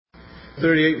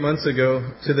38 months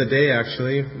ago, to the day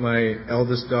actually, my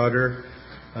eldest daughter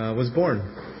was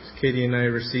born. Katie and I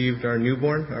received our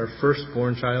newborn, our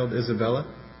firstborn child, Isabella.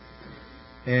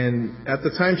 And at the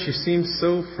time, she seemed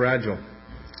so fragile.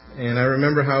 And I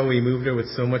remember how we moved her with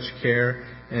so much care.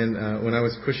 And when I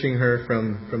was pushing her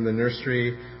from the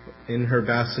nursery in her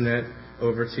bassinet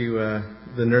over to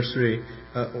the nursery,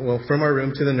 from our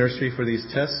room to the nursery for these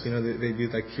tests, they do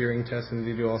like hearing tests and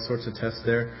they do all sorts of tests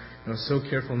there. And I was so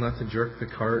careful not to jerk the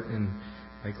cart and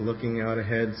like looking out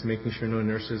ahead, making sure no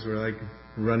nurses were like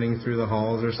running through the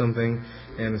halls or something.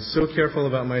 And so careful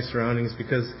about my surroundings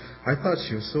because I thought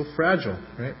she was so fragile,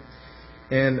 right?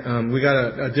 And we got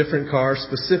a different car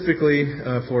specifically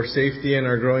for safety in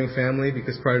our growing family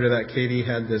because prior to that, Katie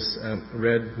had this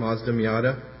red Mazda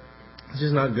Miata, which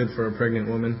is not good for a pregnant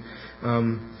woman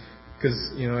because,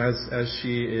 as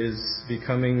she is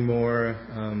becoming more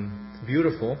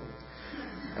beautiful,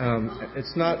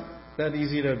 it's not that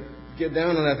easy to get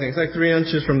down on that thing. It's like 3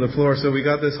 inches from the floor. So we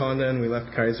got this Honda and we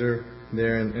left Kaiser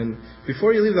there. And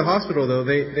before you leave the hospital, though,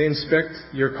 they inspect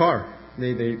your car.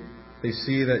 They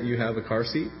see that you have a car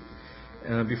seat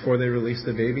before they release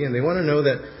the baby, and they want to know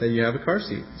that you have a car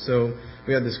seat. So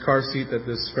we had this car seat that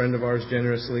this friend of ours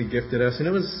generously gifted us, and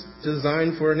it was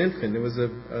designed for an infant. It was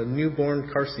a newborn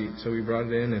car seat, so we brought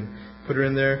it in and put her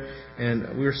in there.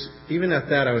 And we were even at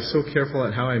that, I was so careful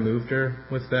at how I moved her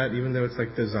with that, even though it's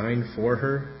like designed for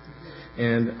her.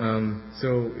 And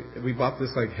so we bought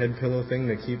this like head pillow thing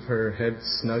to keep her head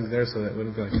snug there, so that it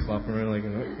wouldn't be like flopping around like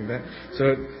that. So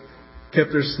it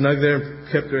kept her snug there,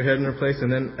 and kept her head in her place. And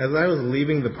then as I was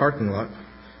leaving the parking lot,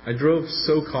 I drove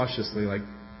so cautiously, like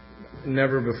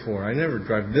never before. I never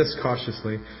drive this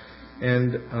cautiously.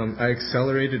 And I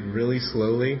accelerated really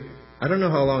slowly. I don't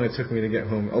know how long it took me to get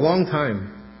home. A long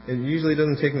time. It usually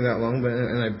doesn't take me that long,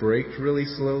 and I braked really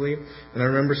slowly. And I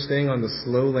remember staying on the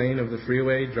slow lane of the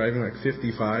freeway, driving like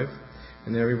 55,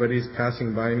 and everybody's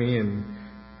passing by me and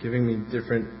giving me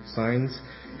different signs.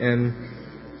 And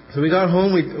so we got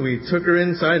home, we took her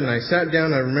inside, and I sat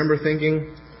down. I remember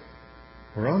thinking,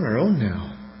 we're on our own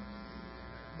now.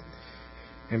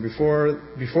 And before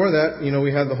that,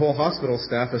 we had the whole hospital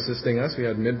staff assisting us. We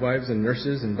had midwives and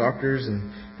nurses and doctors,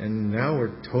 and now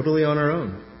we're totally on our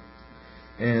own.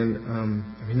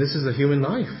 And this is a human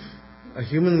life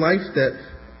that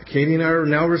Katie and I are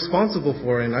now responsible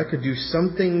for, and I could do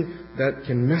something that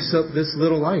can mess up this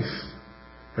little life,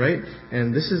 right?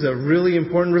 And this is a really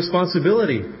important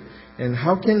responsibility. And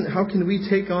how can we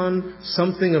take on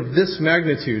something of this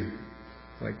magnitude?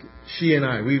 Like she and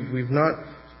I, we've not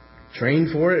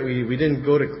trained for it. We didn't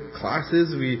go to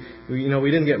classes. We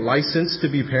didn't get licensed to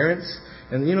be parents.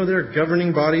 And there are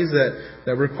governing bodies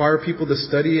that require people to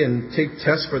study and take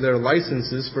tests for their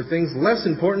licenses for things less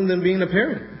important than being a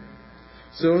parent.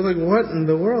 So we're like, what in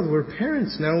the world? We're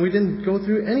parents now. We didn't go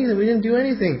through anything. We didn't do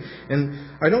anything.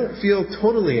 And I don't feel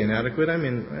totally inadequate. I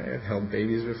had held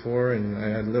babies before and I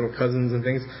had little cousins and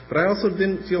things, but I also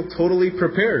didn't feel totally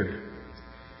prepared.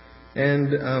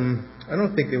 And I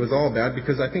don't think it was all bad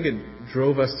because I think it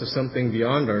drove us to something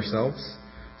beyond ourselves.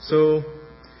 So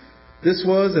this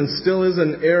was and still is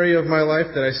an area of my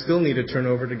life that I still need to turn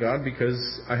over to God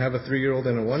because I have a 3-year-old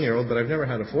and a 1-year-old, but I've never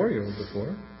had a 4-year-old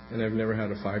before. And I've never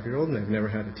had a 5-year-old, and I've never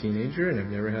had a teenager, and I've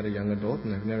never had a young adult,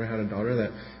 and I've never had a daughter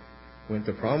that went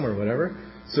to prom or whatever.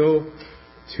 So,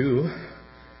 2.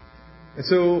 And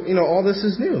so, all this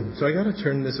is new. So I got to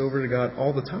turn this over to God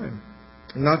all the time.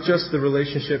 Not just the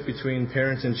relationship between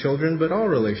parents and children, but all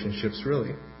relationships,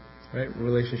 really. Right?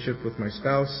 Relationship with my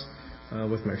spouse,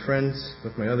 with my friends,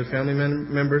 with my other family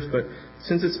members. But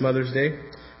since it's Mother's Day,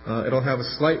 it'll have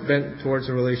a slight bent towards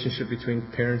a relationship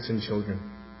between parents and children.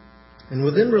 And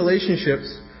within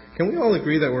relationships, can we all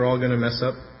agree that we're all going to mess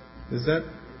up?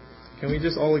 Can we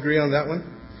just all agree on that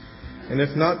one? And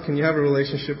if not, can you have a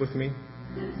relationship with me?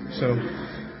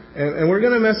 And we're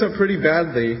going to mess up pretty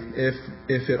badly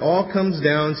if it all comes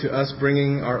down to us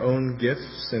bringing our own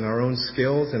gifts and our own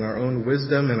skills and our own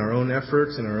wisdom and our own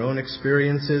efforts and our own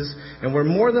experiences. And we're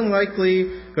more than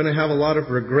likely going to have a lot of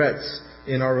regrets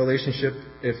in our relationship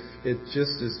if it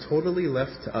just is totally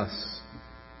left to us.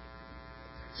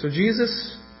 So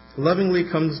Jesus lovingly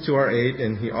comes to our aid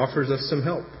and He offers us some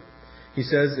help. He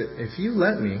says, if you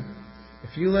let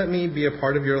me be a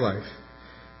part of your life,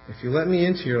 if you let me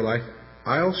into your life,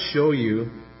 I'll show you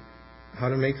how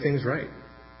to make things right.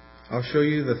 I'll show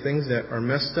you the things that are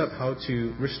messed up, how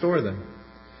to restore them.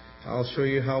 I'll show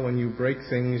you how when you break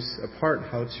things apart,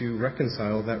 how to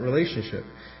reconcile that relationship.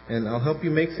 And I'll help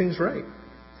you make things right.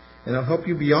 And I'll help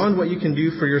you beyond what you can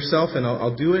do for yourself, and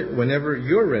I'll do it whenever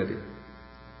you're ready.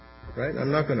 Right?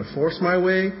 I'm not going to force my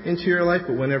way into your life,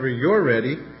 but whenever you're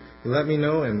ready, let me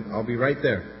know and I'll be right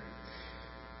there.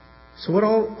 So what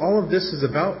all of this is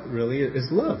about really is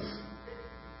love.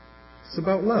 It's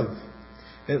about love.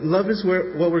 And love is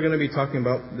what we're going to be talking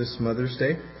about this Mother's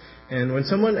Day. And when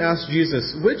someone asked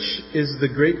Jesus, which is the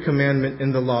great commandment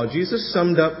in the law, Jesus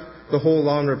summed up the whole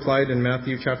law and replied in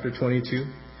Matthew chapter 22,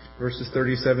 verses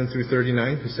 37 through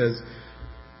 39. He says,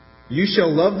 "You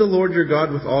shall love the Lord your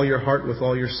God with all your heart, with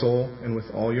all your soul, and with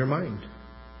all your mind.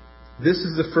 This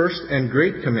is the first and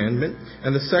great commandment,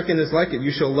 and the second is like it.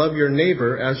 You shall love your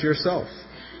neighbor as yourself."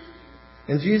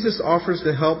 And Jesus offers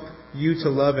to help you to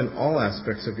love in all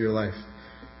aspects of your life.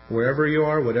 Wherever you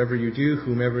are, whatever you do,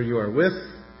 whomever you are with,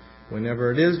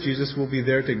 whenever it is, Jesus will be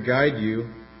there to guide you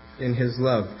in His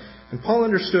love. And Paul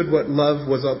understood what love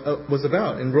was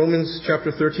about. In Romans chapter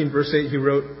 13, verse 8, he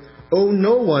wrote, "Owe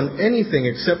no one anything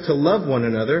except to love one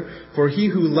another, for he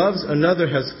who loves another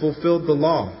has fulfilled the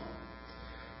law."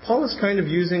 Paul is kind of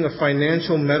using a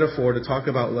financial metaphor to talk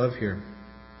about love here.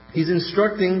 He's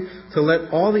instructing to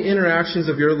let all the interactions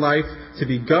of your life to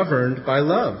be governed by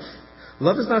love.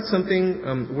 Love is not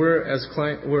something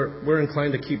we're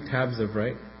inclined to keep tabs of,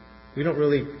 right? We don't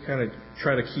really kind of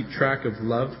try to keep track of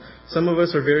love. Some of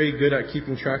us are very good at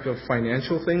keeping track of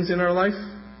financial things in our life,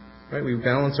 right? We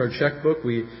balance our checkbook.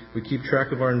 We keep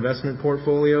track of our investment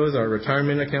portfolios, our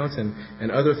retirement accounts,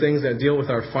 and other things that deal with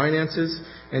our finances.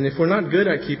 And if we're not good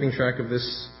at keeping track of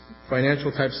this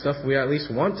financial type stuff, we at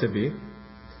least want to be.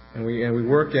 And we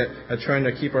work at trying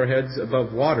to keep our heads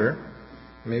above water.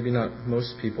 Maybe not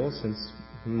most people, since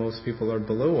most people are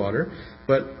below water.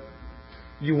 But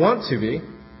you want to be,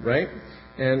 right?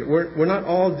 And we're not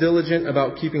all diligent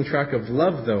about keeping track of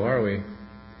love, though, are we?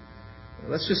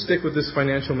 Let's just stick with this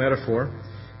financial metaphor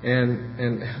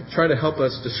and try to help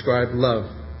us describe love.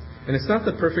 And it's not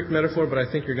the perfect metaphor, but I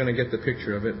think you're going to get the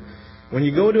picture of it. When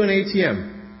you go to an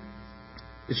ATM,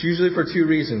 it's usually for two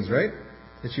reasons, right?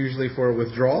 It's usually for a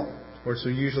withdrawal, or it's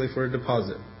usually for a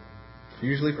deposit.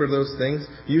 Usually for those things,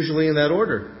 usually in that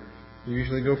order. You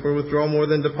usually go for a withdrawal more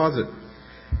than deposit.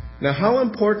 Now, how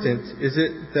important is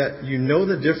it that you know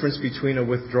the difference between a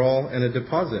withdrawal and a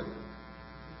deposit?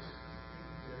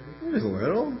 There's a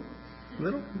little,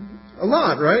 a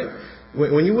lot, right?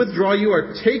 When you withdraw, you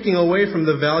are taking away from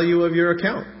the value of your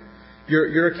account.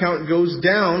 Your account goes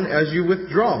down as you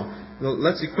withdraw.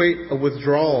 Let's equate a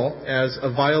withdrawal as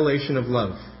a violation of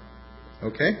love.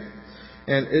 Okay?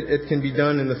 And it can be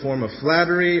done in the form of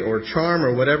flattery or charm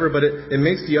or whatever, but it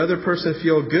makes the other person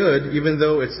feel good even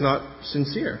though it's not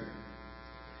sincere.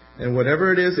 And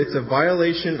whatever it is, it's a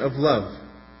violation of love.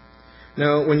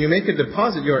 Now, when you make a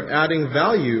deposit, you're adding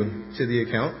value to the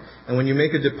account. And when you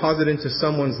make a deposit into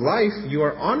someone's life, you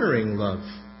are honoring love.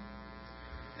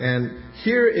 And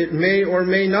here it may or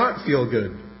may not feel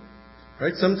good.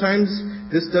 Right? Sometimes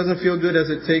this doesn't feel good as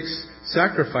it takes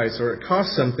sacrifice or it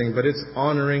costs something, but it's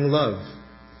honoring love.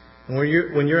 And when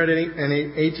you're at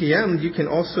an ATM, you can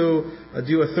also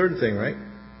do a third thing, right?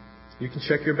 You can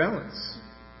check your balance.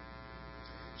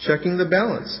 Checking the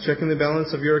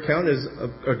balance of your account is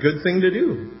a good thing to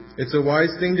do. It's a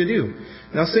wise thing to do.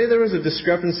 Now, say there was a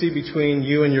discrepancy between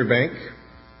you and your bank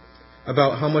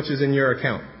about how much is in your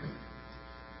account.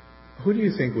 Who do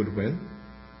you think would win?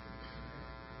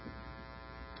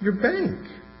 Your bank.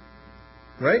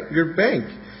 Right? Your bank.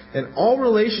 And all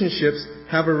relationships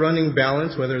have a running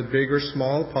balance, whether it's big or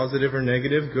small, positive or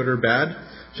negative, good or bad.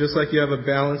 Just like you have a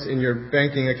balance in your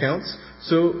banking accounts.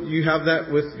 So you have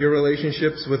that with your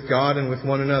relationships with God and with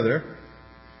one another.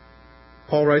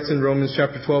 Paul writes in Romans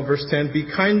chapter 12, verse 10, "Be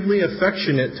kindly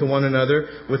affectionate to one another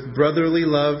with brotherly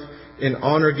love, in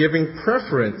honor, giving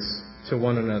preference to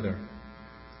one another."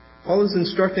 Paul is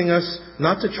instructing us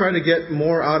not to try to get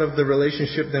more out of the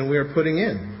relationship than we are putting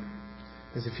in.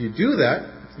 Because if you do that,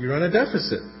 you're on a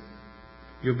deficit.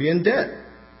 You'll be in debt.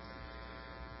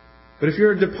 But if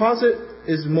your deposit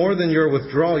is more than your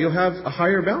withdrawal, you'll have a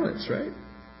higher balance, right?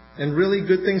 And really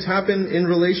good things happen in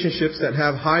relationships that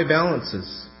have high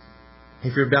balances.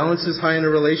 If your balance is high in a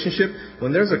relationship,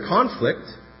 when there's a conflict,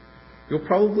 you'll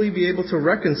probably be able to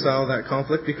reconcile that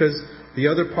conflict because the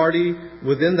other party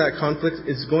within that conflict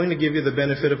is going to give you the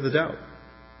benefit of the doubt.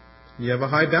 You have a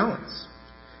high balance.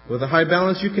 With a high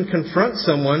balance, you can confront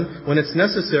someone when it's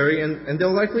necessary and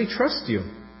they'll likely trust you.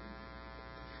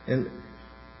 And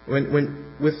when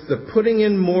with the putting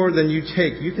in more than you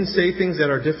take, you can say things that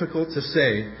are difficult to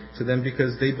say to them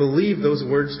because they believe those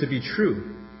words to be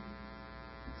true.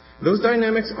 Those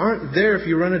dynamics aren't there if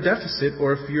you run a deficit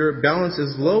or if your balance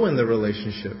is low in the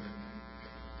relationship.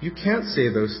 You can't say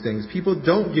those things. People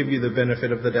don't give you the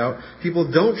benefit of the doubt.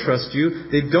 People don't trust you.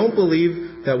 They don't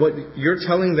believe that what you're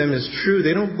telling them is true.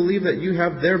 They don't believe that you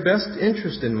have their best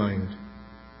interest in mind.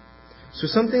 So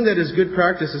something that is good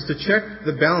practice is to check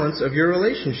the balance of your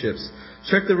relationships.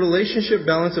 Check the relationship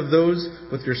balance of those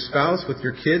with your spouse, with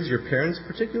your kids, your parents,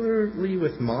 particularly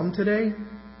with mom today,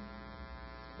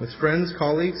 with friends,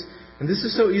 colleagues. And this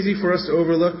is so easy for us to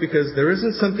overlook because there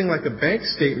isn't something like a bank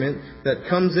statement that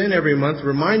comes in every month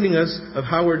reminding us of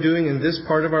how we're doing in this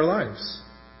part of our lives.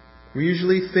 We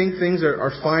usually think things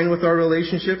are fine with our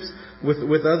relationships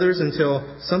with others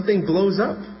until something blows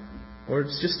up or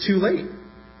it's just too late.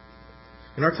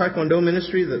 In our Taekwondo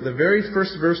ministry, the very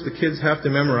first verse the kids have to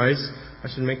memorize, I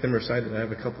should make them recite it. I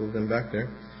have a couple of them back there.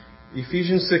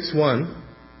 Ephesians 6:1,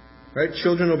 right?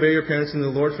 Children, obey your parents in the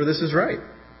Lord, for this is right.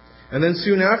 And then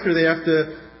soon after, they have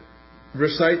to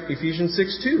recite Ephesians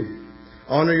 6:2.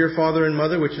 Honor your father and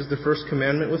mother, which is the first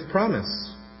commandment with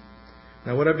promise.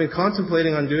 Now, what I've been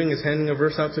contemplating on doing is handing a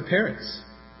verse out to parents.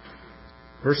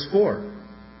 Verse 4.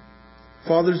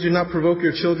 Fathers, do not provoke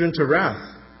your children to wrath,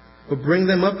 but bring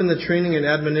them up in the training and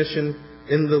admonition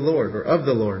in the Lord, or of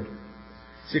the Lord.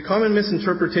 See, a common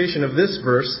misinterpretation of this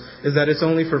verse is that it's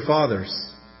only for fathers.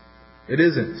 It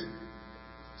isn't.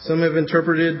 Some have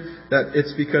interpreted that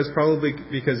it's probably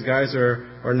because guys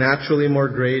are naturally more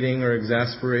grating or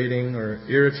exasperating or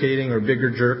irritating or bigger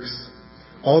jerks.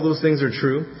 All those things are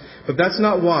true, but that's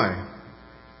not why.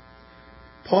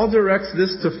 Paul directs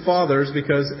this to fathers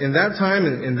because in that time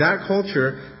and in that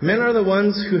culture, men are the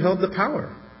ones who held the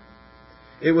power.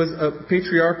 It was a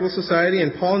patriarchal society,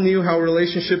 and Paul knew how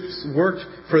relationships worked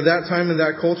for that time and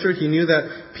that culture. He knew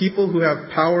that people who have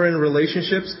power in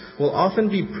relationships will often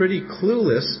be pretty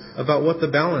clueless about what the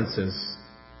balance is.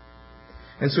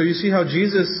 And so you see how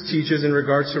Jesus teaches in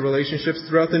regards to relationships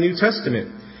throughout the New Testament.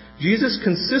 Jesus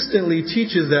consistently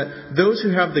teaches that those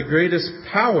who have the greatest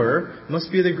power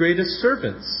must be the greatest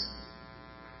servants.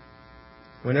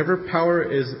 Whenever power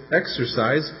is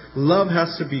exercised, love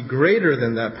has to be greater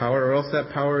than that power, or else that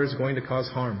power is going to cause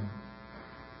harm.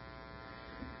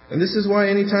 And this is why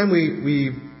anytime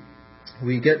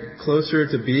we get closer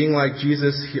to being like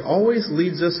Jesus, He always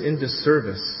leads us into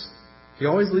service. He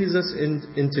always leads us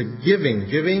into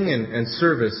giving and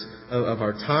service of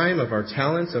our time, of our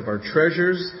talents, of our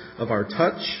treasures, of our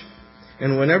touch.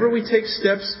 And whenever we take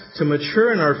steps to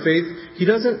mature in our faith, He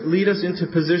doesn't lead us into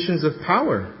positions of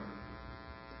power.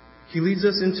 He leads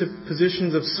us into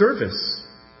positions of service,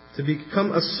 to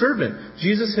become a servant.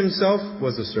 Jesus Himself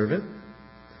was a servant,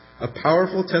 a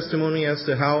powerful testimony as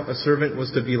to how a servant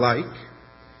was to be like.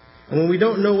 And when we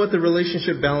don't know what the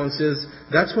relationship balance is,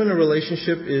 that's when a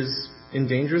relationship is in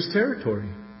dangerous territory.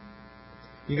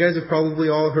 You guys have probably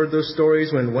all heard those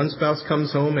stories when one spouse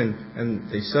comes home and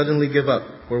they suddenly give up,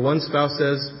 where one spouse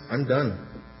says, I'm done.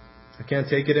 I can't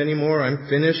take it anymore. I'm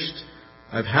finished.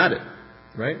 I've had it.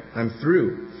 Right? I'm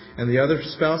through. And the other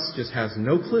spouse just has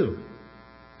no clue.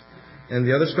 And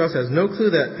the other spouse has no clue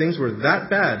that things were that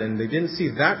bad and they didn't see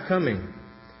that coming.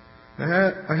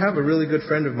 I have a really good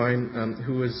friend of mine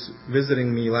who was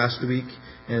visiting me last week,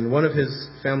 and one of his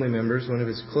family members, one of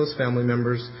his close family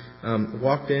members,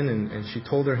 walked in and she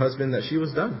told her husband that she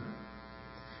was done.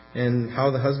 And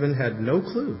how the husband had no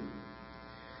clue.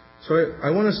 So I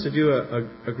want us to do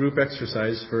a group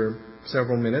exercise for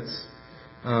several minutes.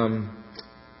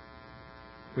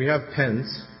 We have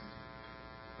pens,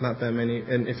 not that many.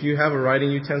 And if you have a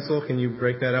writing utensil, can you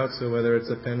break that out? So whether it's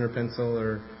a pen or pencil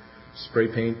or spray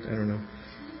paint, I don't know,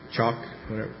 chalk,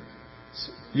 whatever.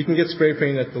 You can get spray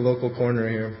paint at the local corner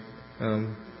here.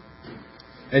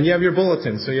 And you have your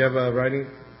bulletin. So you have a writing.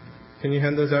 Can you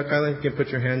hand those out, Kylan? You can put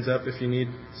your hands up if you need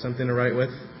something to write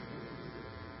with.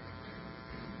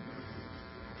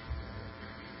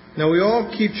 Now, we all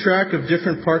keep track of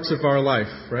different parts of our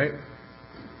life, right?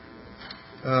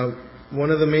 One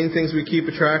of the main things we keep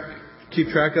track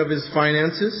of is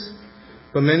finances,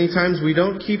 but many times we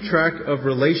don't keep track of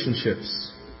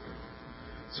relationships.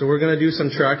 So we're going to do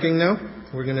some tracking now.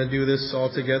 We're going to do this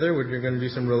all together. We're going to do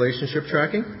some relationship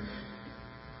tracking.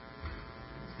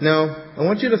 Now, I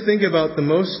want you to think about the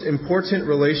most important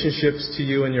relationships to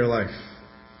you in your life.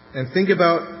 And think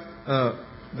about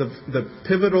the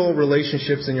pivotal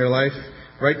relationships in your life.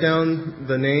 Write down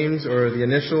the names or the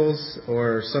initials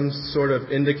or some sort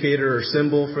of indicator or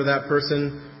symbol for that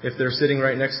person if they're sitting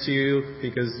right next to you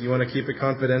because you want to keep it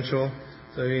confidential.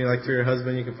 So, like for your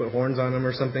husband, you can put horns on him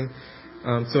or something.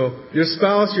 So your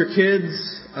spouse, your kids,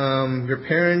 your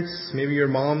parents, maybe your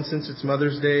mom since it's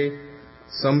Mother's Day,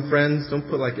 some friends. Don't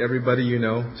put like everybody you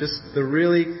know. Just the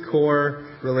really core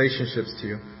relationships to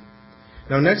you.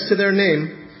 Now, next to their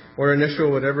name or initial,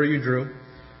 whatever you drew,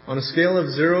 on a scale of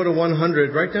 0 to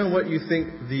 100, write down what you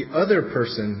think the other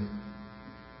person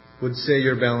would say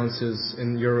your balance is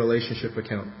in your relationship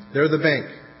account. They're the bank.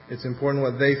 It's important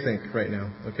what they think right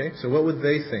now. Okay? So what would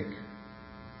they think?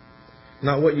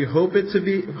 Not what you hope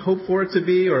for it to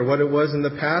be, or what it was in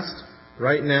the past.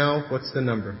 Right now, what's the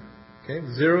number? Okay?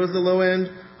 0 is the low end,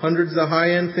 100 is the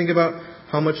high end. Think about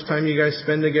how much time you guys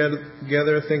spend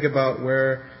together. Think about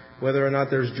whether or not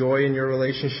there's joy in your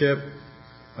relationship.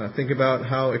 Think about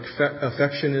how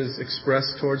affection is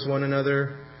expressed towards one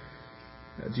another.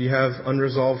 Do you have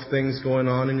unresolved things going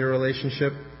on in your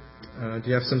relationship? Do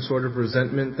you have some sort of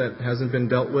resentment that hasn't been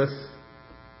dealt with?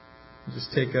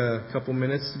 Just take a couple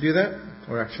minutes to do that,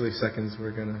 or actually seconds.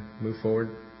 We're going to move forward.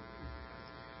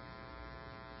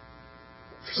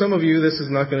 For some of you, this is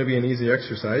not going to be an easy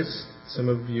exercise. Some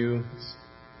of you, it's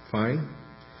fine.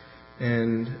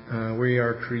 And we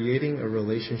are creating a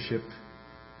relationship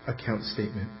account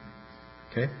statement.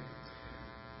 Okay?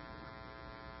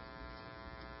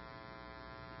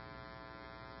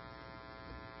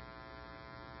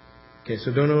 Okay,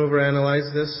 so don't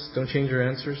overanalyze this. Don't change your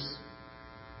answers.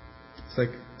 It's like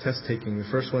test taking. The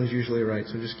first one's usually right,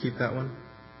 so just keep that one.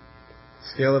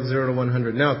 Scale of 0 to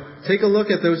 100. Now, take a look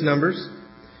at those numbers.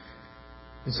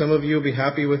 And some of you will be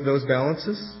happy with those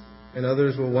balances, and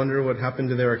others will wonder what happened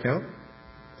to their account.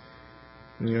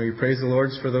 And, you praise the Lord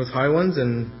for those high ones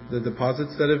and the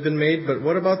deposits that have been made, but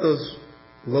what about those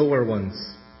lower ones?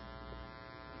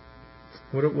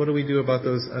 What do we do about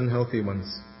those unhealthy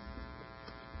ones?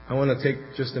 I want to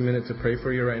take just a minute to pray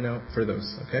for you right now for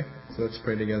those, okay? So let's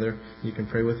pray together. You can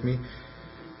pray with me.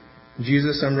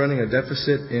 Jesus, I'm running a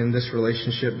deficit in this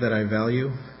relationship that I value.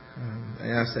 I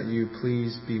ask that you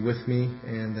please be with me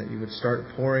and that you would start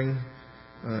pouring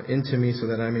into me so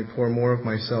that I may pour more of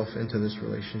myself into this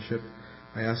relationship.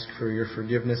 I ask for your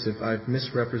forgiveness if I've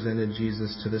misrepresented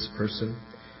Jesus to this person.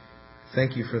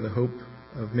 Thank you for the hope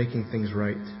of making things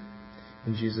right.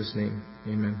 In Jesus' name,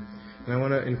 amen. And I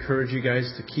want to encourage you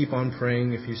guys to keep on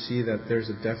praying if you see that there's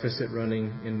a deficit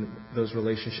running in those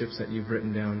relationships that you've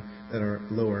written down that are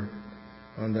lower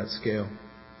on that scale.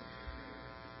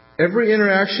 Every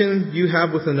interaction you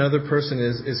have with another person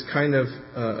is kind of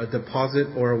a deposit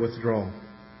or a withdrawal.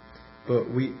 But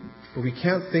we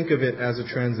can't think of it as a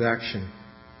transaction.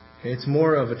 Okay? It's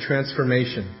more of a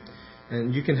transformation.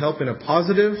 And you can help in a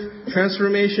positive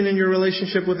transformation in your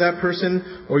relationship with that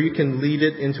person, or you can lead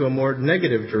it into a more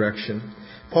negative direction.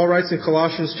 Paul writes in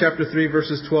Colossians chapter 3,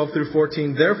 verses 12 through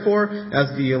 14, "Therefore,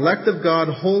 as the elect of God,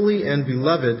 holy and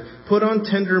beloved, put on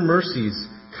tender mercies,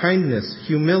 kindness,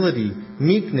 humility,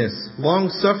 meekness,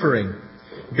 long-suffering,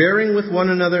 bearing with one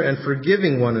another and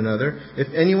forgiving one another. If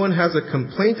anyone has a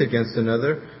complaint against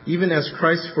another, even as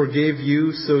Christ forgave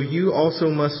you, so you also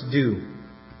must do.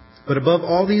 But above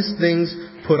all these things,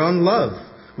 put on love,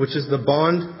 which is the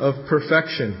bond of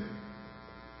perfection."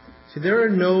 See, there are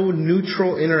no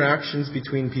neutral interactions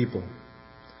between people.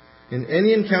 In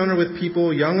any encounter with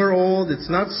people, young or old, it's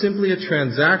not simply a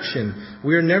transaction.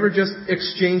 We are never just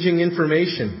exchanging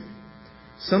information.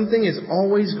 Something is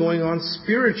always going on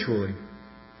spiritually.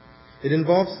 It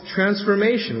involves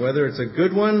transformation, whether it's a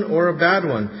good one or a bad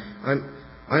one.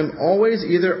 I'm always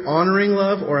either honoring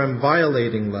love or I'm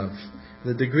violating love.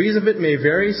 The degrees of it may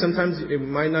vary. Sometimes you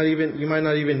might not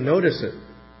even notice it.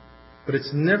 But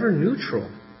it's never neutral.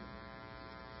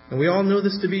 And we all know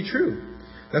this to be true.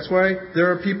 That's why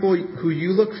there are people who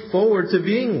you look forward to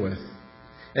being with.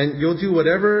 And you'll do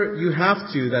whatever you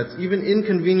have to that's even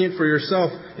inconvenient for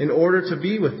yourself in order to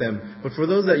be with them. But for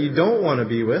those that you don't want to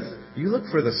be with, you look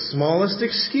for the smallest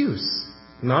excuse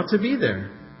not to be there.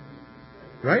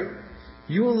 Right?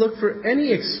 You will look for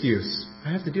any excuse. I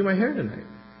have to do my hair tonight.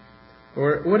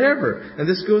 Or whatever. And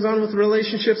this goes on with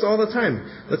relationships all the time.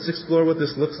 Let's explore what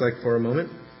this looks like for a moment.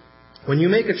 When you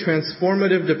make a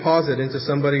transformative deposit into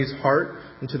somebody's heart,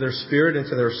 into their spirit,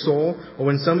 into their soul, or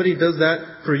when somebody does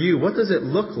that for you, what does it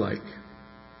look like?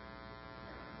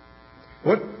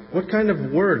 What kind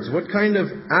of words, what kind of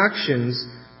actions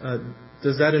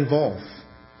does that involve?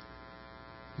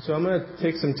 So I'm going to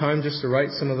take some time just to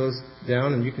write some of those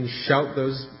down, and you can shout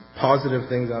those positive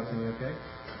things out to me, okay?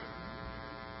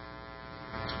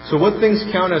 So what things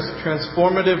count as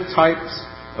transformative types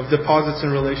of deposits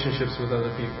and relationships with other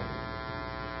people?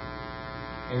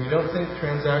 And you don't think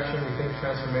transaction, you think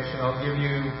transformation. I'll give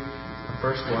you the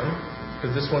first one,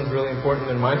 because this one's really important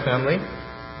in my family.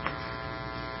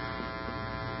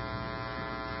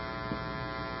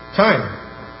 Time.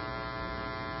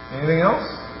 Anything else?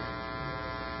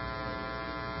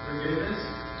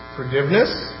 Forgiveness.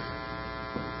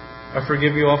 I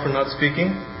forgive you all for not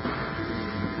speaking.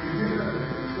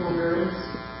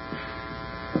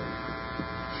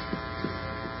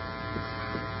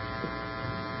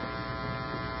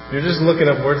 You're just looking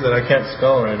up words that I can't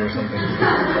spell right or something.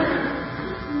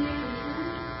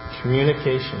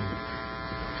 Communication.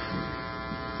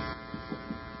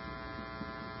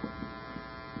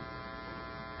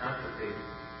 Apathy.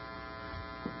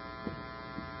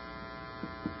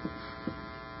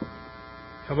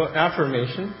 How about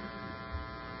affirmation?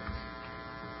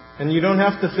 And you don't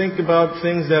have to think about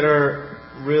things that are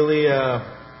really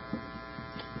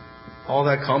all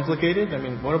that complicated. I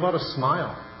mean, what about a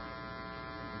smile?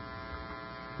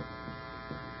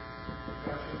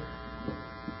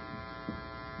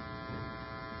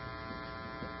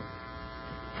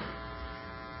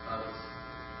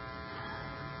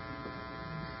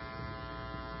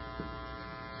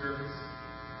 Service.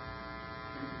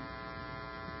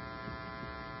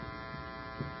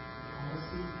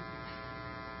 Policy.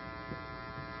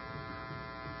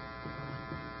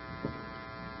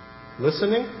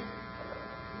 Listening?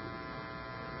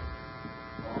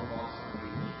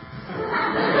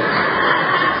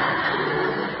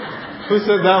 Who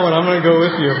said that one? I'm going to go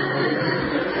with you.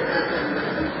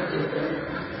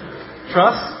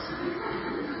 Trust?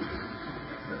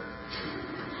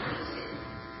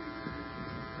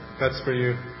 That's for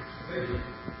you.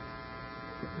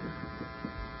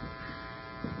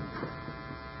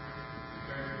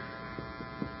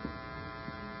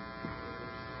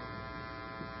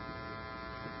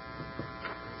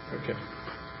 Okay.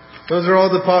 Those are all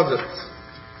deposits.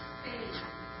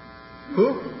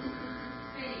 Who?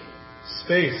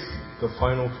 Space. The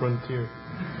final frontier.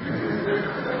 Okay.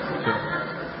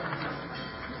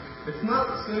 It's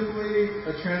not simply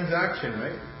a transaction,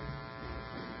 right?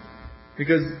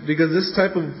 Because this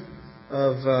type of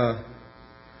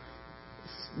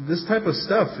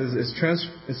stuff is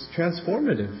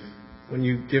transformative when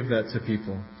you give that to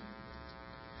people.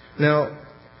 Now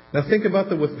think about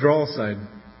the withdrawal side.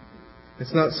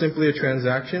 It's not simply a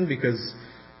transaction, because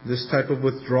this type of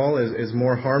withdrawal is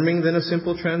more harming than a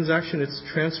simple transaction. It's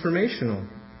transformational.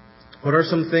 What are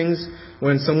some things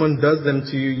when someone does them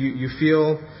to you, you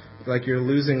feel like you're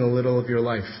losing a little of your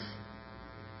life?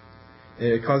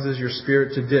 It causes your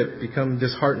spirit to dip, become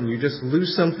disheartened. You just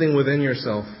lose something within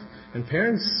yourself. And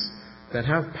parents that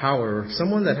have power,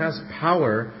 someone that has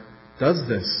power does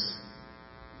this.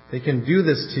 They can do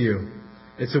this to you.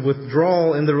 It's a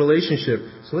withdrawal in the relationship.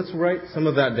 So let's write some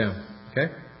of that down. Okay?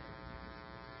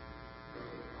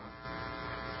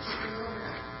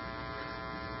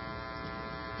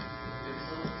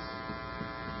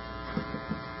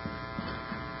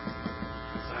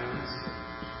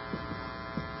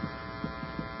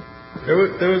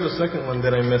 There was a second one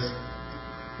that I missed.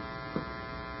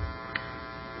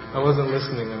 I wasn't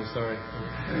listening, I'm sorry.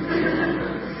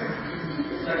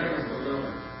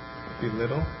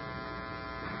 Belittle.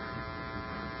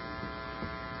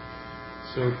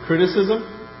 So criticism,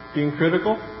 being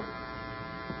critical.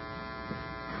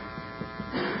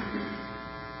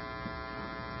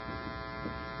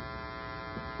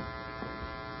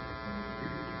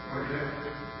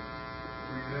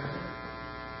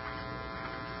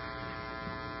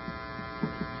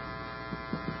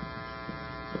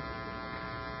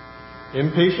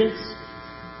 Impatience.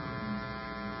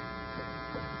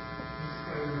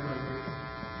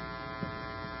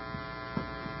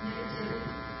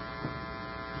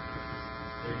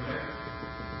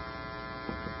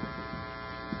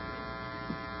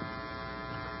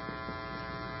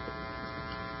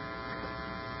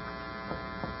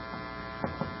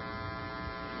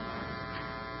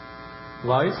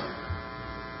 Lies.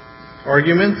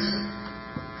 Arguments.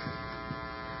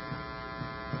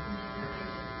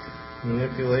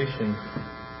 Manipulation.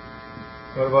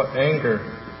 What about anger?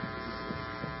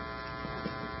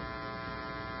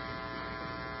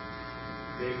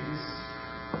 Vagueness.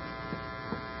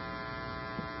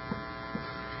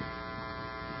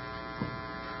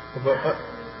 What about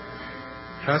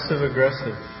passive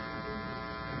aggressive?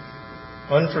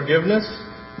 Unforgiveness.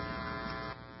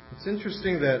 It's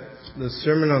interesting that the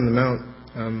Sermon on the Mount,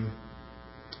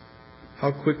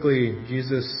 how quickly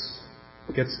Jesus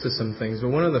gets to some things. But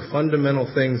one of the fundamental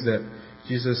things that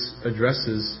Jesus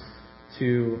addresses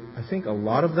to, I think, a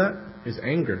lot of that is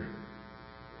anger.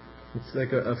 It's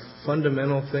like a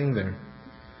fundamental thing there.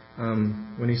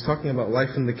 When he's talking about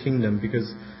life in the kingdom,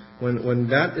 because when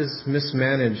that is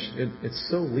mismanaged, it's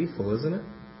so lethal, isn't it?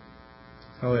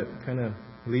 How it kind of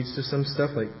leads to some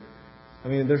stuff like, I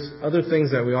mean, there's other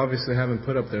things that we obviously haven't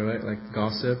put up there, right? Like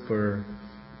gossip or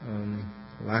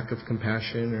lack of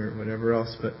compassion or whatever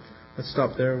else. But let's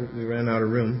stop there. We ran out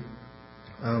of room.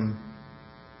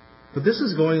 But this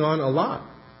is going on a lot.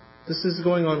 This is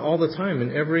going on all the time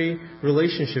in every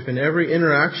relationship, in every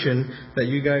interaction that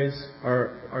you guys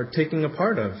are taking a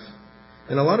part of.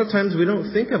 And a lot of times we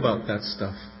don't think about that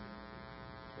stuff.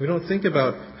 We don't think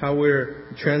about how we're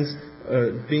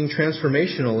being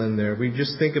transformational in there. We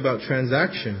just think about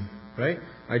transaction, right?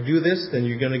 I do this, then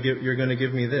you're going to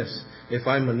give me this. If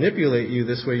I manipulate you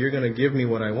this way, you're going to give me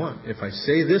what I want. If I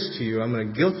say this to you, I'm going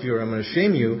to guilt you or I'm going to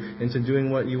shame you into doing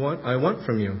what I want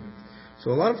from you. So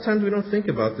a lot of times we don't think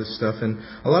about this stuff, and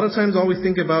a lot of times all we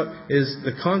think about is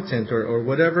the content or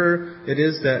whatever it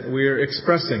is that we're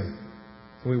expressing.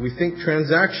 We think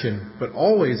transaction, but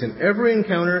always in every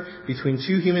encounter between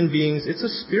two human beings, it's a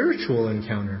spiritual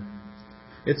encounter.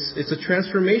 It's a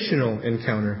transformational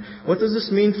encounter. What does this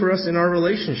mean for us in our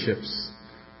relationships?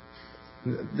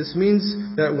 This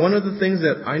means that one of the things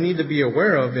that I need to be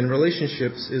aware of in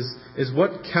relationships is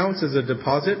what counts as a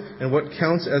deposit and what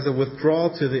counts as a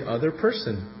withdrawal to the other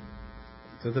person,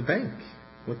 to the bank.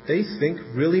 What they think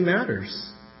really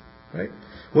matters, right?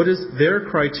 What is their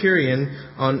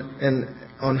criterion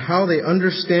on how they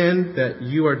understand that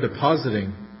you are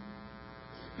depositing?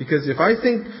 Because if I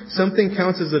think something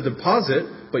counts as a deposit,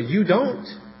 but you don't,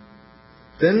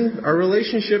 then our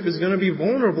relationship is going to be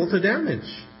vulnerable to damage.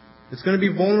 It's going to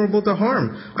be vulnerable to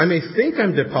harm. I may think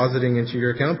I'm depositing into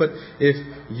your account, but if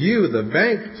you, the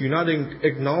bank, do not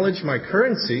acknowledge my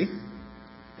currency,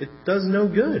 it does no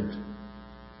good.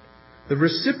 The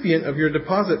recipient of your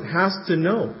deposit has to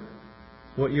know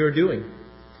what you're doing.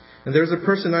 And there's a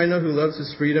person I know who loves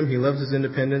his freedom. He loves his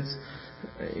independence.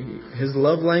 His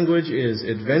love language is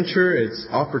adventure. It's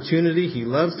opportunity. He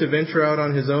loves to venture out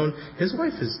on his own. His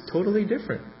wife is totally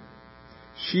different.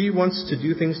 She wants to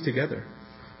do things together.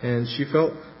 And she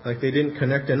felt like they didn't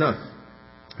connect enough.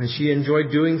 And she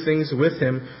enjoyed doing things with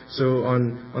him. So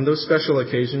on those special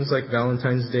occasions like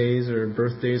Valentine's Days or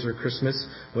birthdays or Christmas,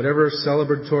 whatever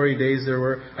celebratory days there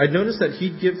were, I'd noticed that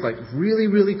he'd give like really,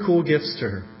 really cool gifts to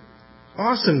her.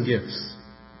 Awesome gifts.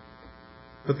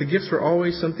 But the gifts were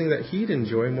always something that he'd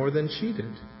enjoy more than she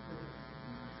did.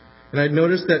 And I'd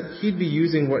noticed that he'd be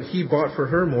using what he bought for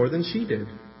her more than she did.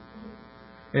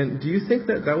 And do you think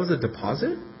that was a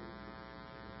deposit?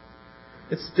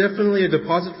 It's definitely a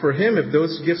deposit for him if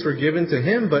those gifts were given to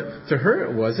him, but to her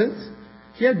it wasn't.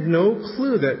 He had no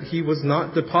clue that he was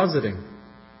not depositing.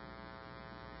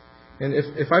 And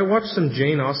if I watch some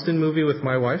Jane Austen movie with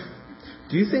my wife,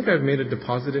 do you think I've made a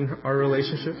deposit in our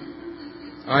relationship?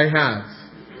 I have.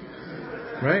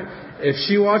 Right? If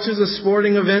she watches a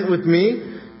sporting event with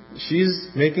me, she's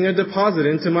making a deposit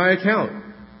into my account.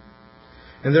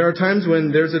 And there are times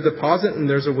when there's a deposit and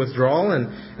there's a withdrawal,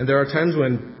 and there are times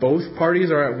when both parties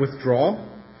are at withdrawal,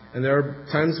 and there are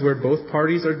times where both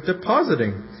parties are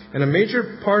depositing. And a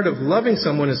major part of loving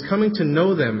someone is coming to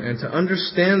know them and to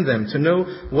understand them, to know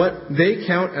what they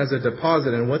count as a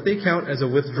deposit and what they count as a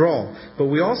withdrawal. But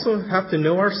we also have to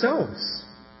know ourselves.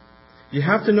 You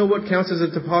have to know what counts as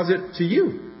a deposit to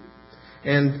you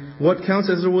and what counts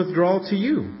as a withdrawal to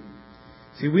you.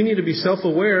 See, we need to be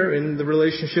self-aware in the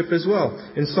relationship as well.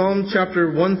 In Psalm chapter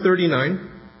 139,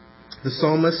 the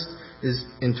psalmist is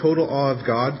in total awe of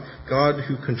God, God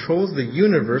who controls the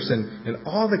universe and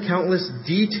all the countless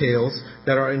details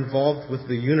that are involved with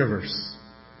the universe.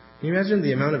 Can you imagine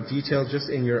the amount of detail just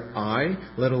in your eye,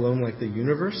 let alone like the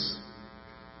universe?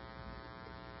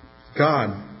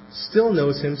 God still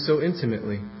knows him so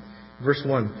intimately. Verse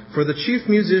 1, For the chief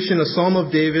musician, a psalm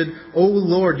of David, O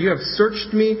Lord, you have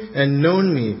searched me and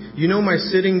known me. You know my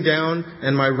sitting down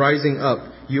and my rising up.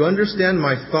 You understand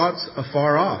my thoughts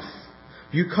afar off.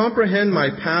 You comprehend my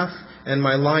path and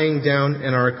my lying down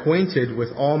and are acquainted with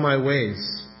all my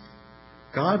ways.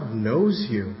 God knows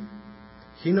you.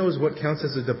 He knows what counts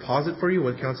as a deposit for you,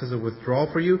 what counts as a withdrawal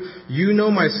for you. You know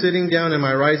my sitting down and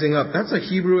my rising up. That's a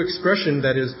Hebrew expression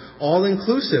that is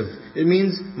all-inclusive. It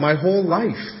means my whole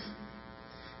life.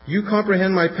 You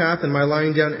comprehend my path and my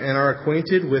lying down and are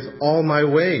acquainted with all my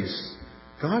ways.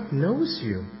 God knows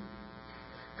you.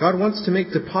 God wants to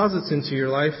make deposits into your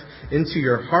life, into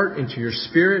your heart, into your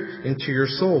spirit, into your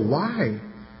soul. Why?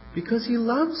 Because He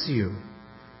loves you.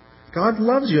 God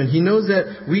loves you, and He knows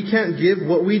that we can't give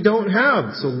what we don't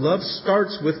have. So love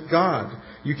starts with God.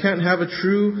 You can't have a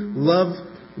true love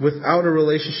without a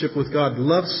relationship with God.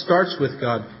 Love starts with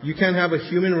God. You can't have a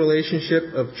human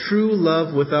relationship of true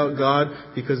love without God,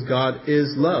 because God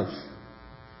is love.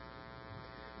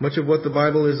 Much of what the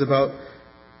Bible is about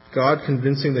God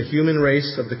convincing the human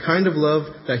race of the kind of love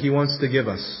that He wants to give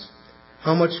us.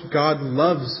 How much God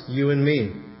loves you and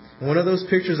me. And one of those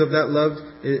pictures of that love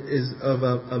is of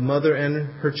a mother and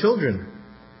her children.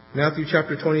 Matthew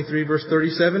chapter 23, verse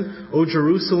 37, O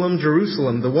Jerusalem,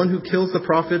 Jerusalem, the one who kills the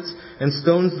prophets and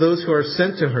stones those who are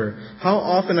sent to her. How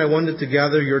often I wanted to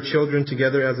gather your children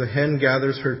together as a hen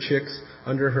gathers her chicks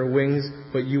under her wings,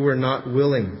 but you were not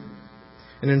willing.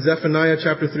 And in Zephaniah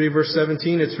chapter 3, verse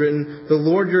 17, it's written, "The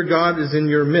Lord your God is in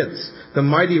your midst. The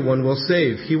mighty one will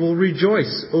save. He will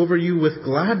rejoice over you with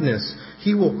gladness.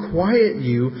 He will quiet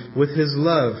you with his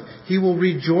love. He will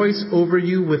rejoice over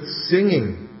you with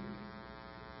singing."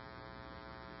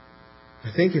 I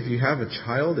think if you have a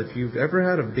child, if you've ever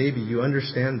had a baby, you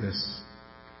understand this.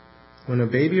 When a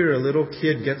baby or a little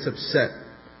kid gets upset,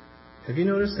 have you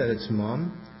noticed that it's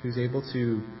mom who's able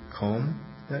to calm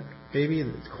that baby,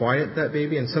 quiet that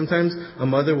baby? And sometimes a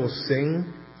mother will sing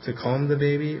to calm the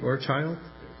baby or child.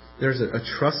 There's a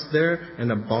trust there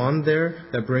and a bond there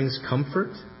that brings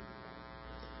comfort.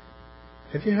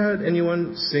 Have you had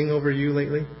anyone sing over you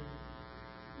lately?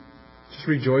 Just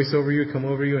rejoice over you, come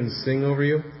over you and sing over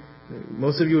you?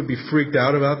 Most of you would be freaked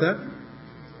out about that.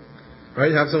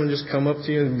 Right? Have someone just come up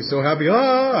to you and be so happy,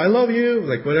 "Oh, I love you,"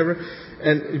 like whatever,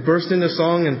 and burst into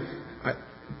song.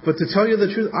 But to tell you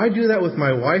the truth, I do that with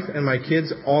my wife and my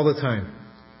kids all the time.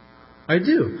 I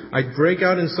do. I break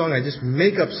out in song. I just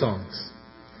make up songs.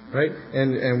 Right?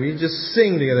 And we just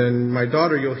sing together. And my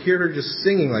daughter, you'll hear her just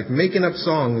singing, like making up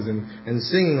songs and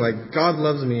singing like "God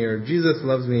loves me" or "Jesus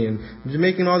loves me," and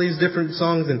making all these different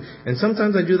songs. And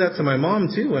sometimes I do that to my mom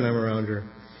too when I'm around her.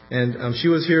 And she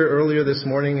was here earlier this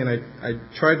morning, and I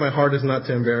tried my hardest not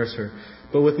to embarrass her.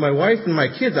 But with my wife and my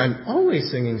kids, I'm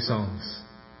always singing songs.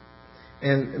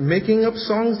 And making up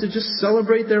songs to just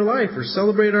celebrate their life or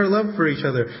celebrate our love for each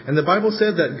other. And the Bible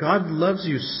said that God loves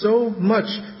you so much,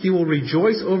 He will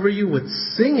rejoice over you with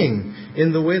singing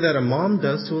in the way that a mom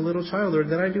does to a little child or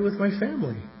that I do with my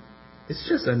family. It's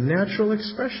just a natural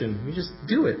expression. We just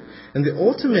do it. And the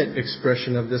ultimate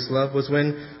expression of this love was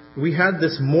when we had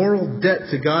this moral debt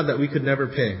to God that we could never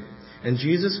pay. And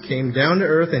Jesus came down to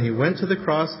earth and He went to the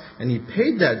cross and He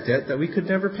paid that debt that we could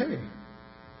never pay.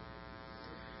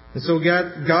 And so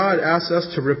God asks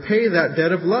us to repay that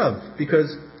debt of love,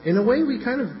 because in a way we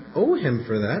kind of owe Him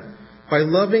for that by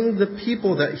loving the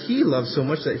people that He loves so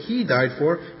much that He died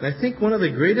for. And I think one of the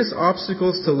greatest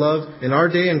obstacles to love in our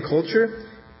day and culture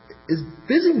is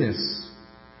busyness.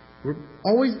 We're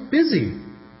always busy.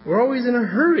 We're always in a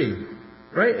hurry,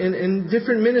 right? In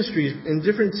different ministries, in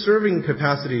different serving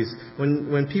capacities.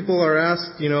 When people are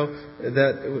asked,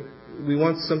 that we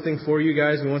want something for you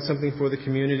guys, we want something for the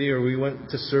community, or we want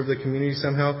to serve the community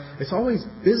somehow, it's always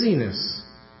busyness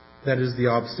that is the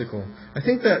obstacle. I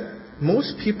think that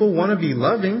most people want to be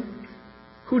loving.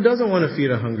 Who doesn't want to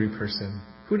feed a hungry person?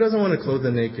 Who doesn't want to clothe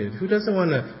the naked? Who doesn't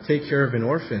want to take care of an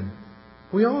orphan?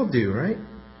 We all do, right?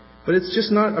 But it's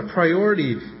just not a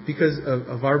priority because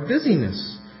of our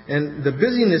busyness. And the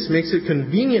busyness makes it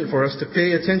convenient for us to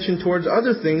pay attention towards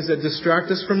other things that distract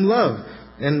us from love.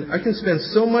 And I can spend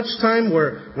so much time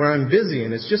where I'm busy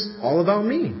and it's just all about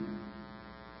me.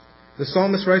 The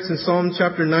psalmist writes in Psalm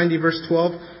chapter 90, verse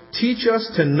 12, "Teach us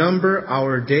to number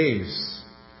our days,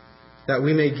 that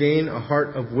we may gain a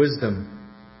heart of wisdom."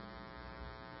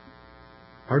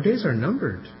 Our days are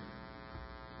numbered.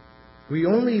 We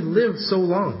only live so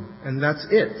long, and that's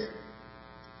it.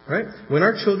 Right? When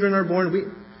our children are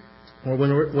born,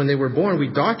 when they were born, we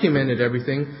documented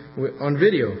everything on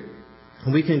video.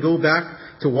 And we can go back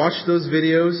to watch those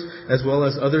videos as well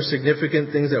as other significant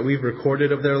things that we've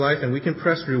recorded of their life. And we can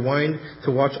press rewind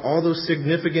to watch all those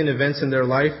significant events in their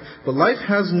life. But life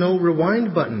has no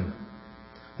rewind button.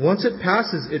 Once it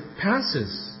passes, it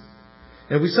passes.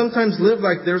 And we sometimes live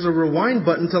like there's a rewind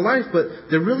button to life, but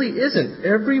there really isn't.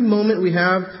 Every moment we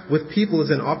have with people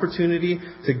is an opportunity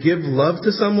to give love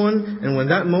to someone. And when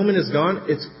that moment is gone,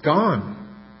 it's gone.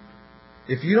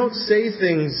 If you don't say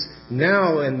things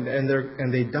now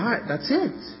and they die, that's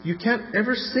it. You can't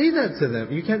ever say that to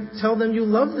them. You can't tell them you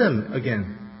love them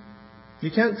again. You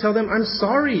can't tell them, "I'm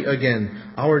sorry" again.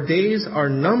 Our days are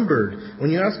numbered. When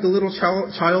you ask a little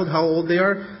child how old they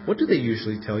are, what do they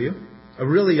usually tell you? A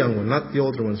really young one, not the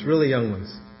older ones, really young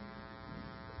ones.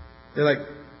 They're like,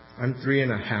 "I'm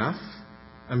 3.5.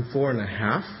 I'm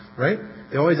 4.5, right?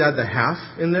 They always add the half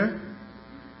in there,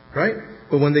 right?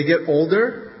 But when they get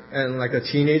older, and like a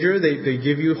teenager, they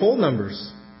give you whole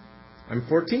numbers. "I'm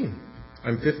 14.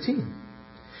 I'm 15.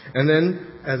 And then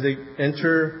as they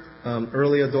enter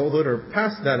early adulthood or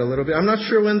past that a little bit, I'm not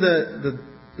sure when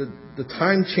the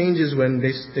time changes when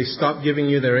they stop giving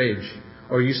you their age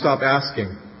or you stop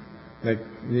asking. Like,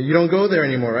 you don't go there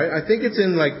anymore, right? I think it's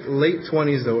in like late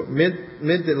 20s though, mid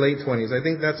to late 20s. I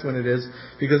think that's when it is,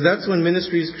 because that's when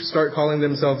ministries start calling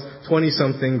themselves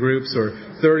 20-something groups or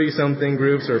 30-something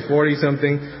groups or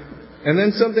 40-something. And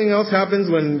then something else happens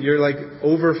when you're like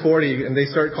over 40 and they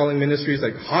start calling ministries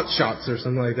like hot shots or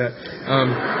something like that.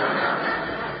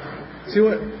 See,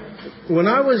 when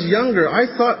I was younger, I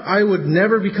thought I would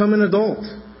never become an adult.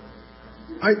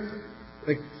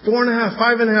 Like 4.5,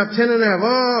 5.5, 10.5.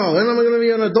 Oh, when am I going to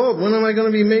be an adult? When am I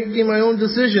going to be making my own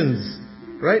decisions?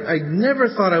 Right? I never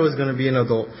thought I was going to be an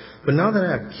adult. But now that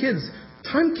I have kids,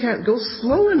 time can't go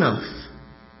slow enough.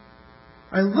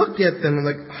 I look at them and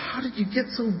like, how did you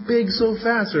get so big so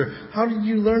fast? Or how did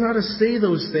you learn how to say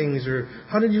those things? Or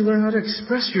how did you learn how to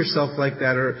express yourself like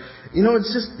that? Or,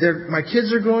 it's just, my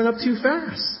kids are growing up too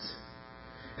fast.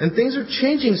 And things are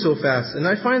changing so fast. And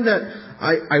I find that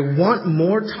I want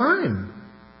more time.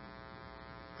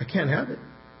 I can't have it.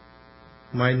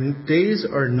 My days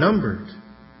are numbered.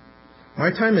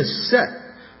 My time is set.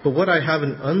 But what I have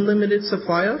an unlimited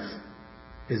supply of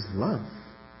is love.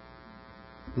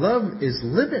 Love is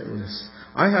limitless.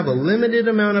 I have a limited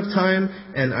amount of time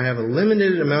and I have a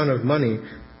limited amount of money.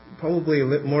 Probably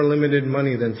more limited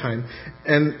money than time.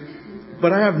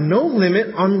 But I have no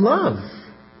limit on love.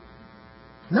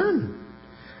 None.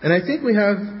 And I think we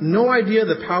have no idea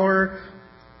the power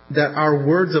that our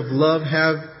words of love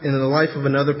have in the life of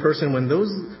another person when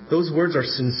those words are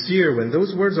sincere, when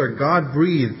those words are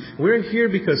God-breathed. We're here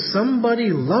because somebody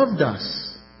loved us.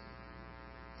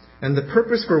 And the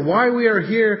purpose for why we are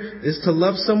here is to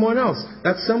love someone else.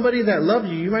 That's somebody that loved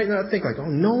you. You might not think like, oh,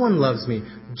 no one loves me.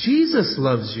 Jesus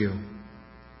loves you.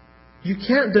 You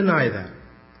can't deny that.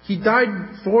 He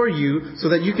died for you so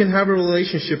that you can have a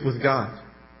relationship with God.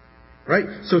 Right?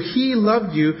 So He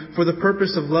loved you for the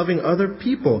purpose of loving other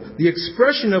people. The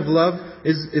expression of love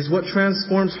is what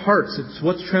transforms hearts. It's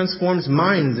what transforms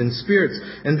minds and spirits.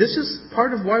 And this is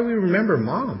part of why we remember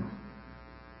Mom.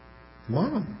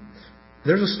 Mom.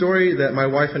 There's a story that my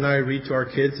wife and I read to our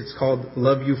kids. It's called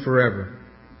Love You Forever.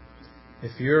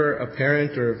 If you're a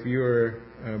parent or if you were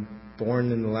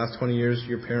born in the last 20 years,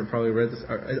 your parent probably read this.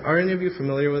 Are any of you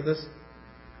familiar with this?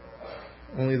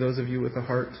 Only those of you with a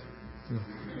heart? No.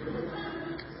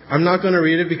 I'm not going to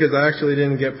read it because I actually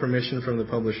didn't get permission from the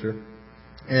publisher.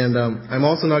 And I'm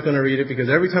also not going to read it because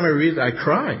every time I read it, I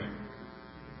cry.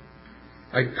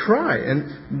 I cry.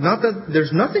 And not that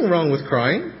there's nothing wrong with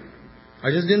crying. I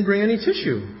just didn't bring any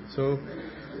tissue.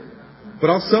 But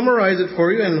I'll summarize it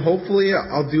for you and hopefully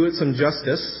I'll do it some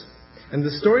justice. And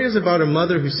the story is about a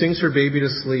mother who sings her baby to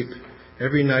sleep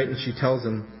every night and she tells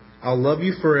him, I'll love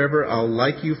you forever, I'll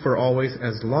like you for always,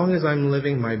 as long as I'm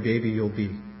living, my baby you'll be.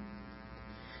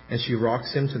 And she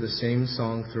rocks him to the same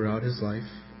song throughout his life.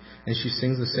 And she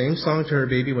sings the same song to her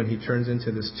baby when he turns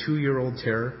into this 2-year-old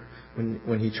terror.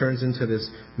 When he turns into this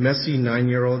messy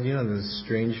 9-year-old, this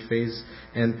strange phase.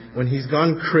 And when he's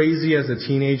gone crazy as a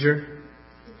teenager,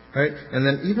 right? And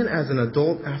then even as an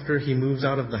adult after he moves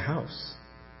out of the house.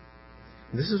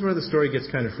 This is where the story gets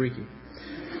kind of freaky.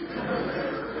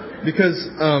 Because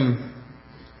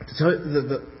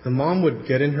the mom would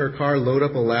get in her car, load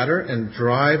up a ladder, and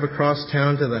drive across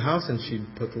town to the house. And she'd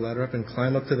put the ladder up and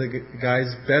climb up to the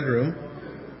guy's bedroom,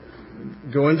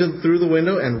 go through the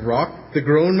window and rock the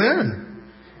grown man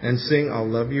and sing, I'll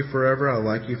love you forever, I'll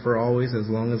like you for always, as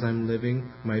long as I'm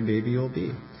living, my baby you'll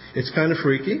be. It's kind of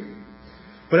freaky.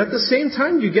 But at the same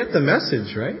time, you get the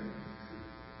message, right?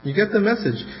 You get the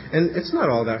message. And it's not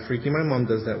all that freaky. My mom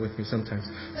does that with me sometimes.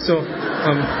 So,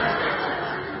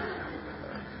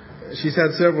 she's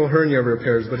had several hernia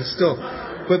repairs, but it's still.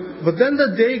 But then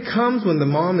the day comes when the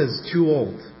mom is too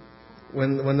old.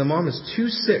 When the mom is too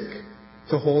sick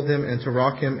to hold him and to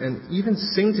rock him and even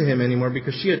sing to him anymore,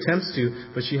 because she attempts to,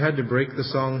 but she had to break the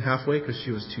song halfway because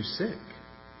she was too sick.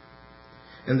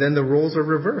 And then the roles are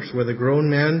reversed, where the grown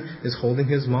man is holding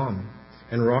his mom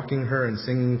and rocking her and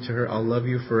singing to her, I'll love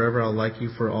you forever, I'll like you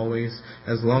for always,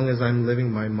 as long as I'm living,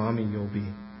 my mommy you'll be.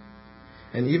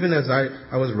 And even as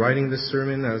I was writing this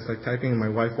sermon, I was like typing and my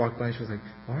wife walked by and she was like,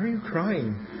 why are you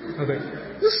crying? I was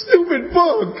like, this stupid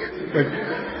book!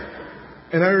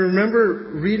 And I remember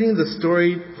reading the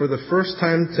story for the first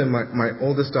time to my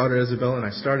oldest daughter, Isabel, and I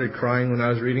started crying when I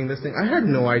was reading this thing. I had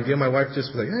no idea. My wife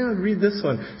just was like, hey, read this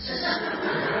one.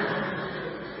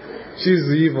 She's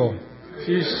evil.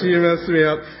 She messed me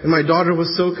up. And my daughter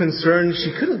was so concerned.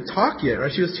 She couldn't talk yet,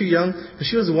 right? She was too young. But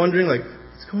she was wondering, like,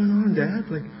 what's going on,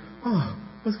 Dad? Like,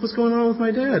 what's going on with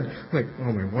my dad? I'm like,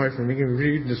 my wife are making me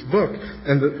read this book.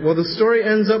 And the story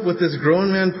ends up with this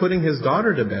grown man putting his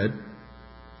daughter to bed,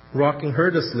 rocking her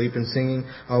to sleep and singing,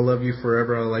 I'll love you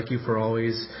forever, I'll like you for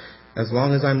always, as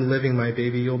long as I'm living, my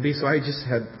baby you'll be. So I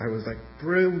was like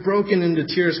broken into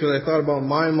tears because I thought about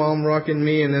my mom rocking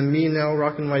me and then me now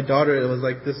rocking my daughter. It was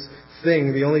like this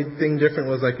thing. The only thing different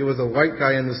was like it was a white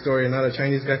guy in the story and not a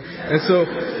Chinese guy. And so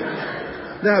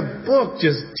that book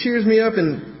just cheers me up.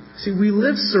 And see, we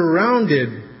live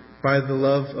surrounded by the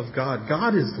love of God.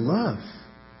 God is love.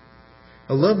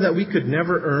 A love that we could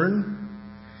never earn.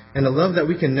 And a love that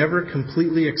we can never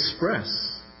completely express.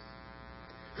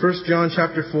 1 John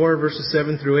chapter 4, verses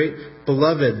 7 through 8.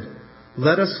 Beloved,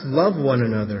 let us love one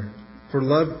another, for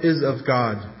love is of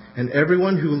God, and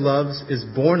everyone who loves is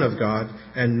born of God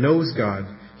and knows God.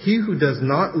 He who does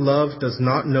not love does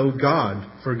not know God,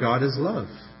 for God is love.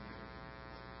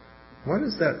 Why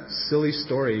does that silly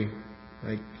story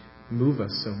move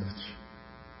us so much?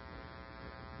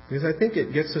 Because I think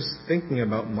it gets us thinking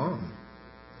about Mom.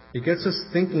 It gets us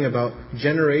thinking about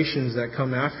generations that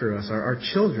come after us, our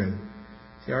children.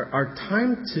 See, our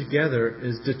time together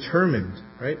is determined,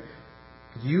 right?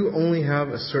 You only have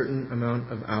a certain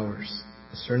amount of hours,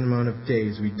 a certain amount of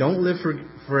days. We don't live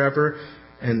forever,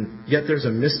 and yet there's a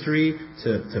mystery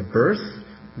to birth.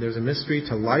 There's a mystery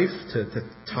to life, to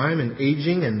time and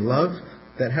aging and love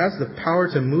that has the power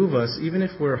to move us even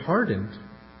if we're hardened.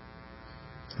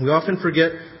 We often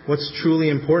forget what's truly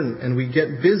important, and we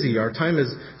get busy. Our time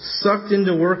is sucked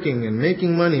into working and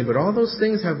making money, but all those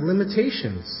things have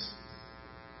limitations.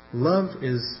 Love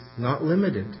is not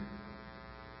limited.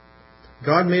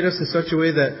 God made us in such a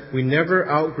way that we never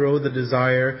outgrow the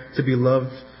desire to be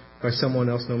loved by someone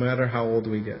else, no matter how old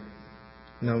we get.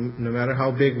 No matter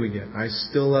how big we get. I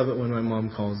still love it when my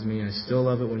mom calls me. I still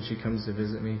love it when she comes to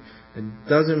visit me. It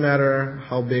doesn't matter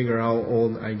how big or how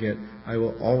old I get. I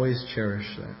will always cherish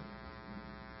that.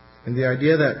 And the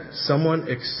idea that someone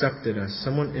accepted us,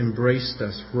 someone embraced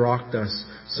us, rocked us,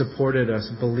 supported us,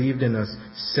 believed in us,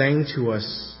 sang to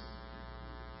us,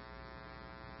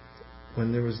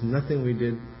 when there was nothing we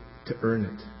did to earn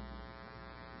it.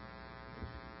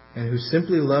 And who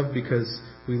simply loved because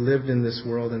we lived in this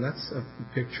world, and that's a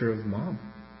picture of Mom.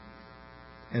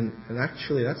 And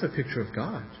actually, that's a picture of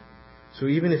God. So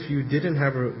even if you didn't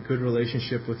have a good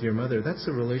relationship with your mother, that's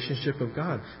a relationship of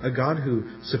God. A God who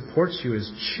supports you,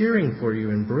 is cheering for you,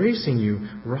 embracing you,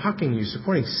 rocking you,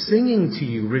 supporting, singing to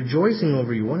you, rejoicing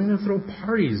over you, wanting to throw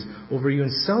parties over you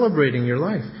and celebrating your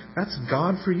life. That's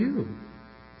God for you.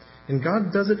 And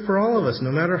God does it for all of us.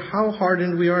 No matter how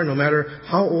hardened we are, no matter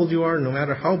how old you are, no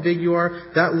matter how big you are,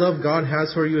 that love God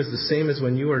has for you is the same as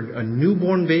when you are a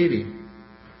newborn baby.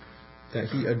 That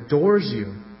He adores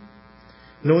you.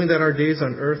 Knowing that our days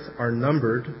on earth are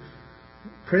numbered,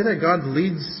 pray that God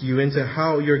leads you into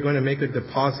how you're going to make a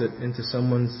deposit into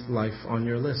someone's life on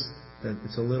your list. That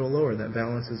it's a little lower, that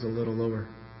balance is a little lower.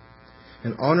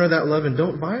 And honor that love and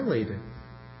don't violate it.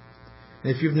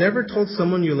 And if you've never told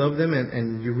someone you love them,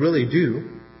 and you really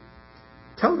do,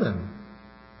 tell them.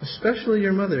 Especially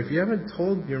your mother. If you haven't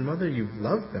told your mother you've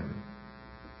loved them,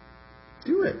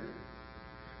 do it.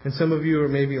 And some of you are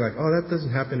maybe like, oh, that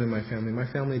doesn't happen in my family.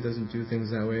 My family doesn't do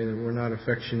things that way. We're not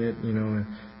affectionate,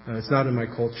 it's not in my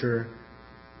culture.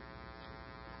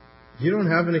 You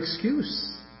don't have an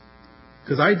excuse.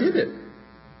 Because I did it.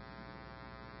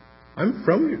 I'm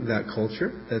from that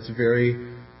culture that's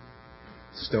very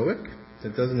stoic,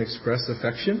 that doesn't express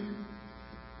affection.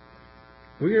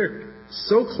 We are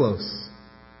so close.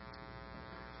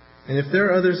 And if there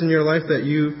are others in your life that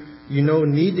you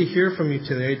need to hear from you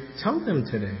today, tell them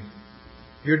today.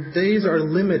 Your days are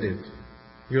limited.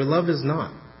 Your love is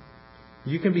not.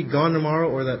 You can be gone tomorrow,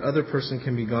 or that other person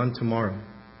can be gone tomorrow.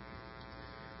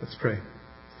 Let's pray.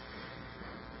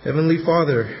 Heavenly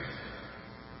Father,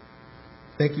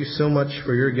 thank you so much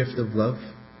for your gift of love.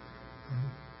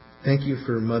 Thank you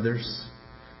for mothers.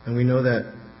 And we know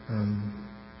that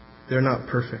they're not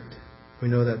perfect. We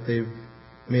know that they've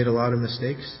made a lot of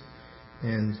mistakes.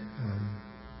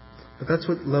 But that's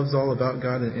what love's all about,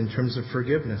 God, in terms of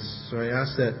forgiveness. So I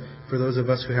ask that for those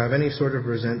of us who have any sort of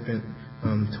resentment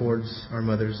towards our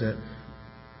mothers, that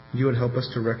you would help us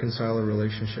to reconcile a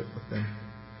relationship with them,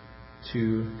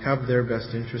 to have their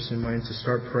best interests in mind, to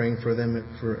start praying for them,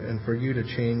 and for you to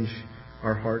change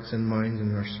our hearts and minds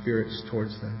and our spirits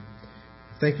towards them.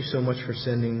 Thank you so much for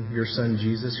sending your Son,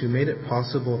 Jesus, who made it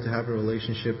possible to have a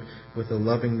relationship with a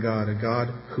loving God, a God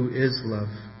who is love.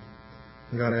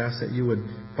 And God, I ask that you would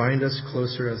bind us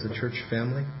closer as a church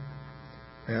family.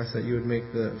 I ask that you would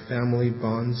make the family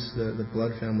bonds, the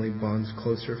blood family bonds,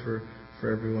 closer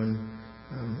for everyone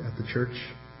at the church.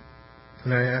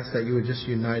 And I ask that you would just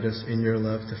unite us in your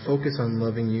love, to focus on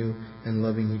loving you and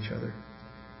loving each other.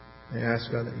 I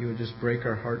ask, God, that you would just break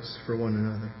our hearts for one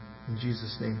another. In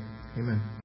Jesus' name, amen.